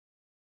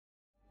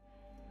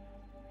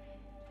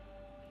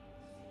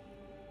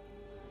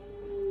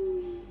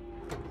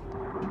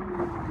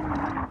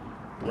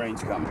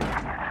Rain's coming.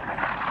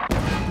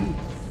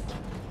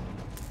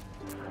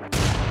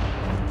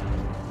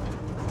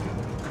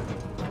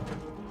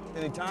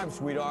 Anytime,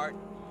 sweetheart.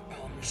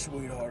 I'm your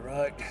sweetheart,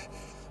 right?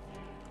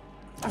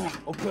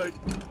 Okay,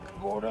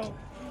 Gordo.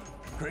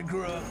 Crank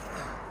her up.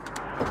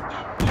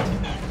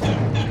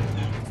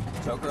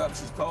 Choke her up,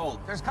 she's cold.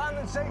 There's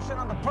condensation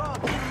on the plug.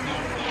 All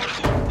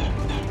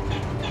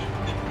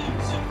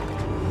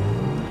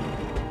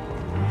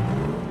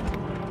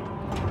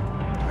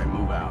right,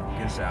 move out.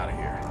 Get us out of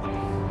here.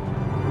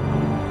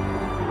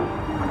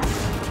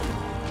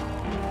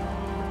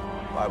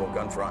 Liable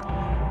gun front.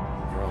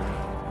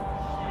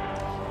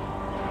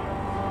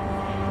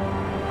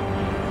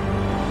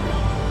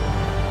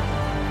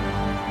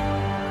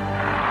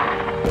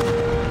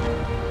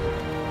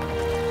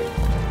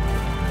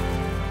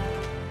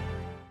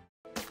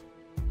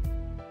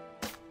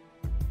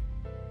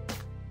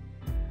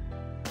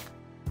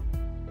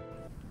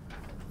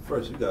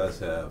 First, you guys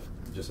have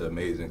just an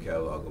amazing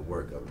catalog of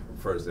work.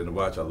 First, in the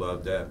watch, I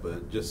love that,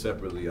 but just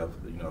separately, I've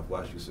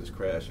watched you since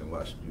Crash and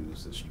watched you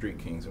since Street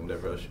Kings and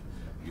whatever else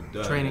you've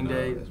done. Training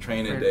Day,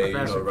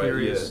 right?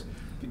 Furious,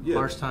 yeah.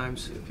 Harsh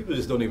Times. People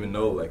just don't even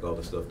know like all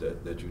the stuff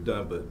that you've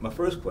done. But my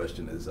first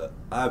question is,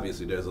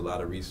 obviously, there's a lot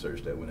of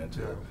research that went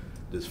into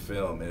this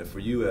film, and for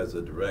you as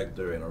a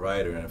director and a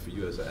writer, and for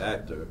you as an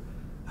actor,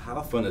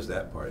 how fun is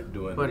that part,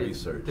 doing the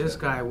research? This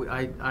guy,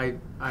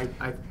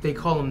 they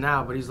call him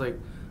now, but he's like,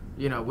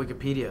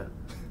 Wikipedia.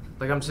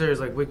 Like, I'm serious,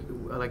 like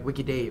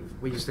Wiki Dave,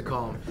 we used to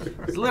call him.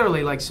 It's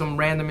literally like some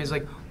random, he's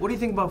like, what do you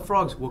think about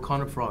frogs? What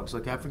kind of frogs?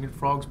 Like African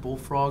frogs,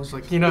 bullfrogs?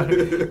 Like,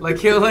 like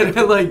he'll like,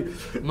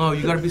 no,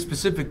 you gotta be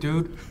specific,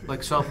 dude.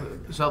 Like South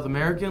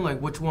American, like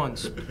which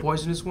ones?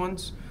 Poisonous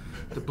ones?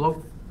 The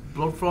blood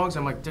frogs?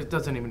 I'm like, that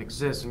doesn't even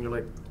exist. And you're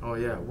like, oh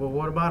yeah, well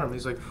what about them?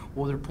 He's like,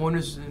 well they're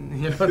poisonous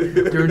and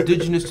they're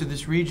indigenous to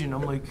this region.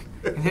 I'm like,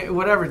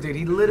 whatever, dude.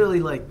 He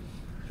literally like,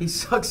 he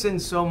sucks in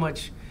so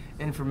much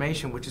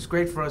information, which is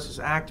great for us as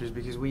actors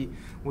because we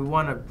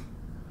want to,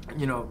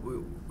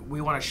 we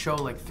want to show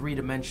like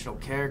three-dimensional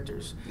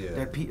characters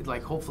that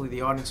like hopefully the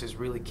audiences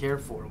really care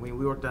for. We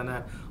worked on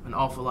that an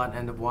awful lot in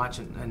End of Watch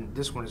and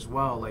this one as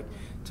well, like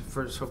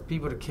for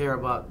people to care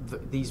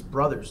about these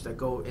brothers that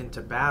go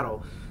into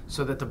battle,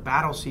 so that the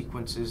battle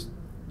sequences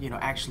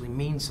actually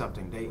mean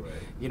something. They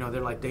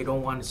they're like, they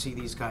don't want to see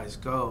these guys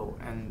go,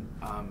 and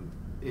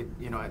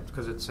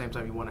because at the same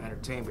time you want to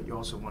entertain, but you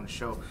also want to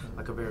show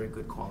like a very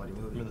good quality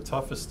movie. I mean, the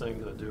toughest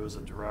thing to do as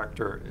a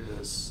director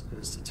is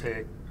to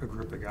take a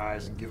group of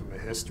guys and give them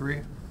a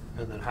history,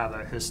 and then have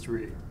that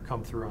history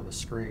come through on the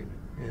screen.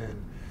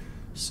 And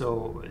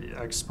so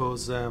I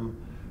expose them,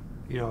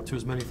 to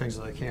as many things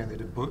as I can. They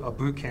did a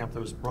boot camp that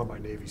was run by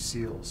Navy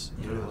SEALs,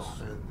 and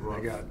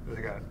they got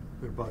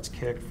their butts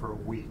kicked for a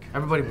week.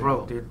 Everybody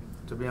broke, dude.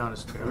 To be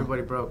honest,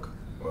 everybody broke.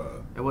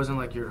 Wow. It wasn't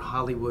like your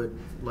Hollywood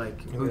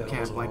like boot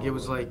camp. Like it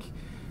was like,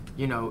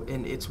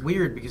 and it's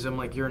weird because I'm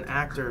like, you're an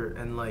actor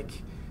and like,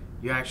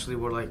 you actually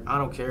were like, I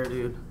don't care,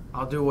 dude.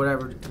 I'll do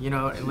whatever,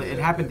 And it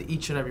happened to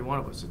each and every one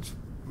of us. It's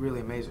really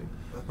amazing.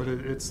 But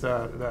it's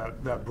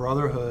that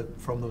brotherhood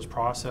from those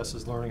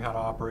processes, learning how to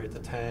operate the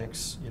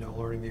tanks,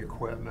 learning the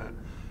equipment,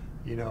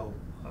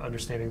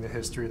 understanding the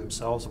history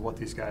themselves of what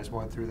these guys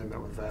went through. They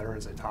met with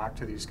veterans. They talked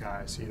to these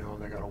guys,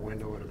 and they got a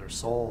window into their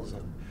souls,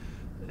 and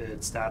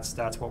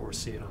that's what we're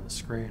seeing on the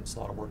screen. It's a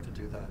lot of work to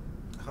do that.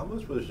 How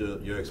much was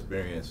your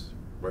experience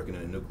working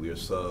in a nuclear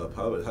sub?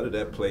 How did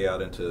that play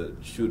out into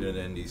shooting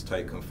in these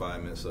tight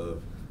confinements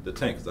of the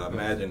tank? Because I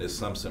imagine there's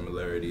some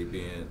similarity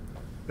being.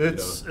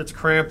 It's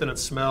cramped and it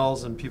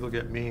smells and people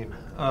get mean.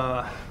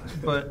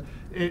 But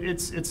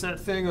it's that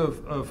thing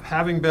of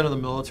having been in the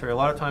military. A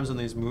lot of times in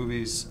these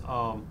movies,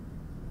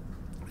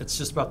 it's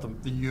just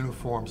about the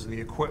uniforms and the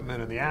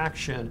equipment and the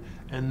action,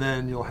 and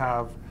then you'll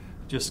have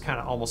just kind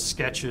of almost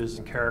sketches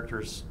and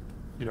characters,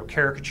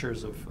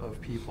 caricatures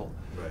of people.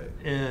 Right.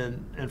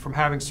 And from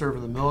having served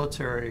in the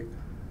military,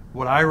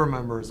 what I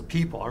remember is the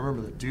people. I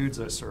remember the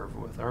dudes I served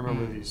with. I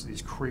remember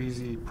these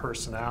crazy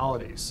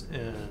personalities,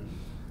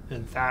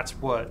 and that's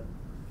what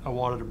I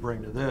wanted to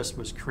bring to this,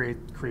 was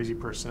create crazy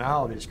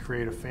personalities,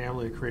 create a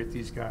family, create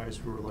these guys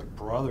who are like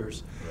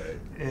brothers.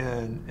 Right.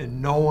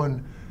 And no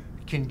one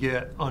can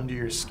get under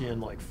your skin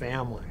like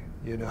family,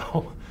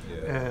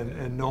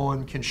 and no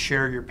one can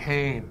share your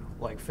pain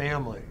like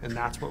family, and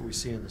that's what we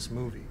see in this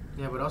movie.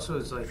 Yeah, but also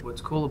it's like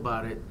what's cool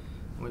about it,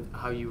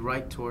 how you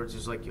write towards,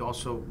 is like you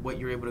also what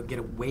you're able to get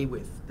away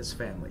with as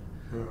family.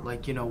 Yeah.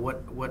 Like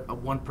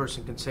what one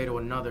person can say to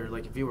another.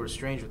 Like if you were a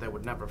stranger, that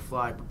would never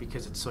fly. But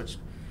because it's such,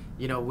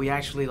 we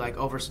actually like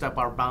overstep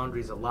our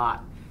boundaries a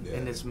lot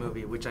in this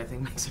movie, which I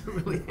think makes it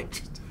really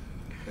interesting.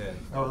 Yeah.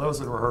 Oh, that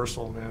was in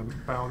rehearsal, man.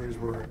 Boundaries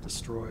were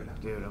destroyed.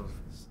 Dude,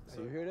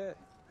 Hey, you hear that?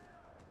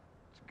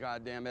 It's a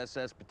goddamn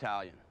SS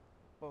battalion.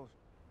 Oh,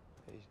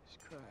 Jesus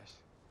Christ.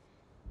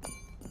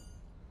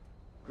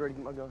 Ready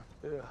to get my gun?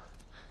 Yeah.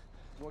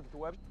 You want to get the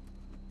weapon?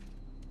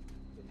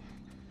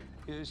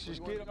 Yeah, let's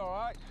just get it, all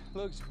right?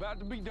 Look, it's about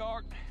to be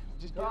dark.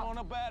 Just get on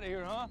up out of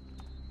here, huh?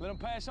 Let them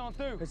pass on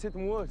through. Let's hit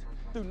them woods.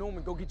 Dude,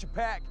 Norman, go get your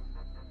pack.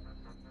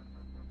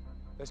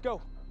 Let's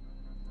go.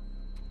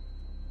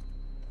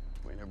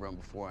 We ain't never run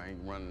before, I ain't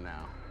running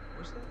now.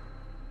 What's that?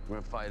 We're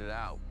gonna fight it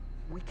out.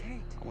 We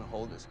can't. I'm gonna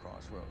hold this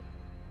crossroad.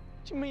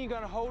 What you mean you're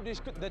gonna hold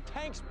this? The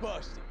tank's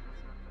busted.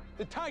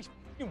 The tank's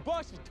f***ing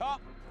busted, Top.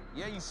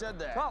 Yeah, you said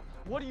that. Top,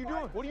 what are you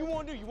doing? What do you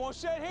want to do? You want to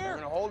sit here? We're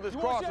gonna hold this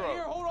you want to sit crossroad.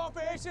 here, hold off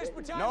the SS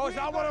battalion? No, it's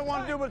not what I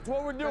want to do, but it's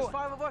what we're doing. There's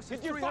 5 of us.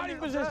 Get your fighting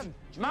position.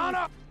 Mount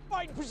up.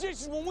 Fighting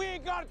positions when we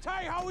ain't got a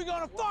tank. How we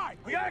gonna fight?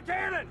 We got a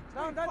cannon.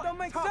 No, that don't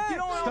make Top, sense. you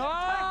don't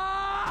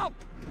Stop!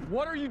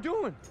 What are you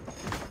doing?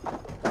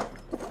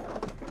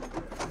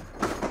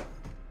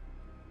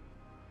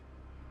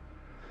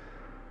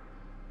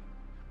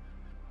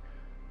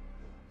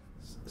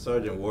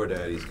 Sergeant War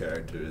Daddy's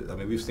character, I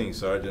mean, we've seen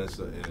sergeants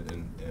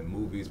in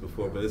movies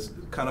before, but it's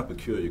kind of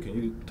peculiar.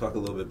 Can you talk a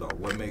little bit about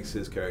what makes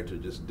his character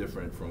just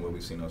different from what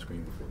we've seen on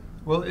screen before?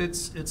 Well,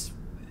 it's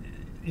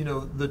you know,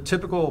 the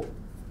typical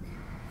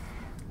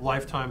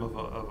lifetime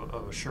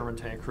of a Sherman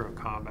tank crew in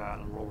combat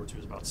in World War II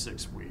is about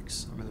 6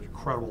 weeks. I mean, there's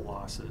incredible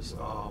losses.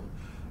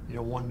 You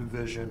know, one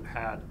division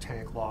had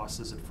tank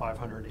losses at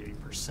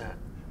 580%.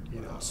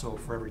 You know, so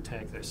for every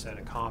tank they sent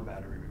in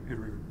combat, it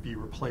would be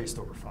replaced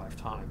over 5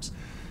 times.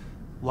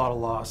 A lot of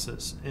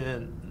losses,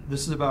 and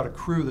this is about a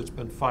crew that's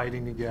been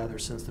fighting together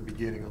since the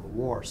beginning of the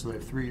war, so they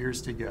have 3 years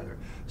together.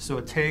 So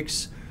it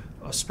takes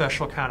a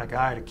special kind of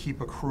guy to keep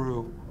a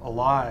crew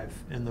alive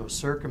in those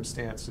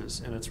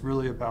circumstances, and it's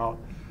really about,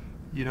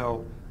 you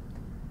know,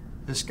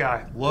 this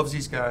guy loves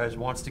these guys,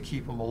 wants to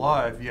keep them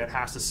alive, yet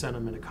has to send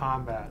them into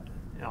combat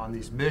on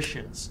these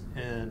missions,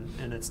 and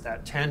it's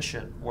that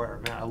tension where,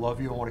 man, I love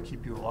you, I want to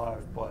keep you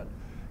alive, but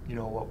you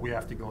know what, we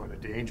have to go into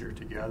danger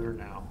together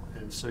now.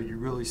 And so you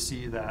really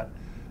see that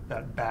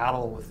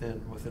battle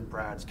within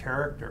Brad's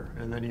character.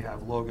 And then you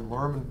have Logan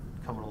Lerman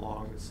coming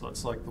along.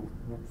 It's like the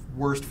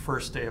worst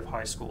first day of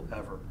high school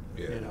ever,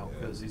 Yeah, you know,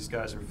 because these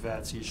guys are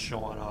vets. He's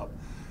showing up.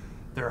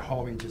 Their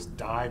homie just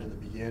died in the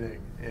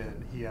beginning,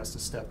 and he has to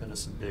step into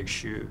some big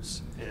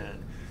shoes.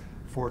 And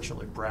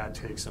fortunately, Brad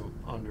takes him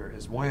under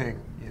his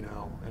wing, you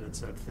know, and it's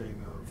that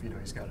thing of, you know,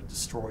 he's got to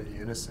destroy the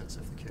innocence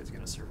if the kid's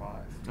going to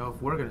survive. Oh,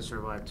 if we're gonna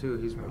survive too,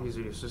 he's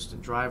the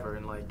assistant driver,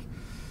 and like,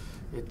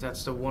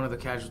 that's one of the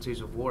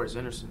casualties of war is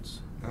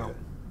innocence. Yeah,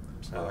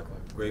 exactly.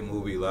 Great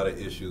movie, a lot of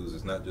issues.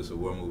 It's not just a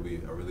war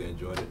movie. I really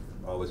enjoyed it.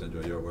 Always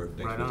enjoy your work.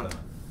 Thanks Right for your on. time.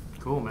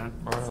 Cool, man.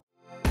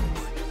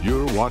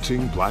 You're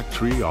watching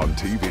BlackTree on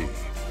TV,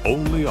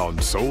 only on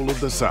Soul of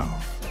the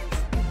South.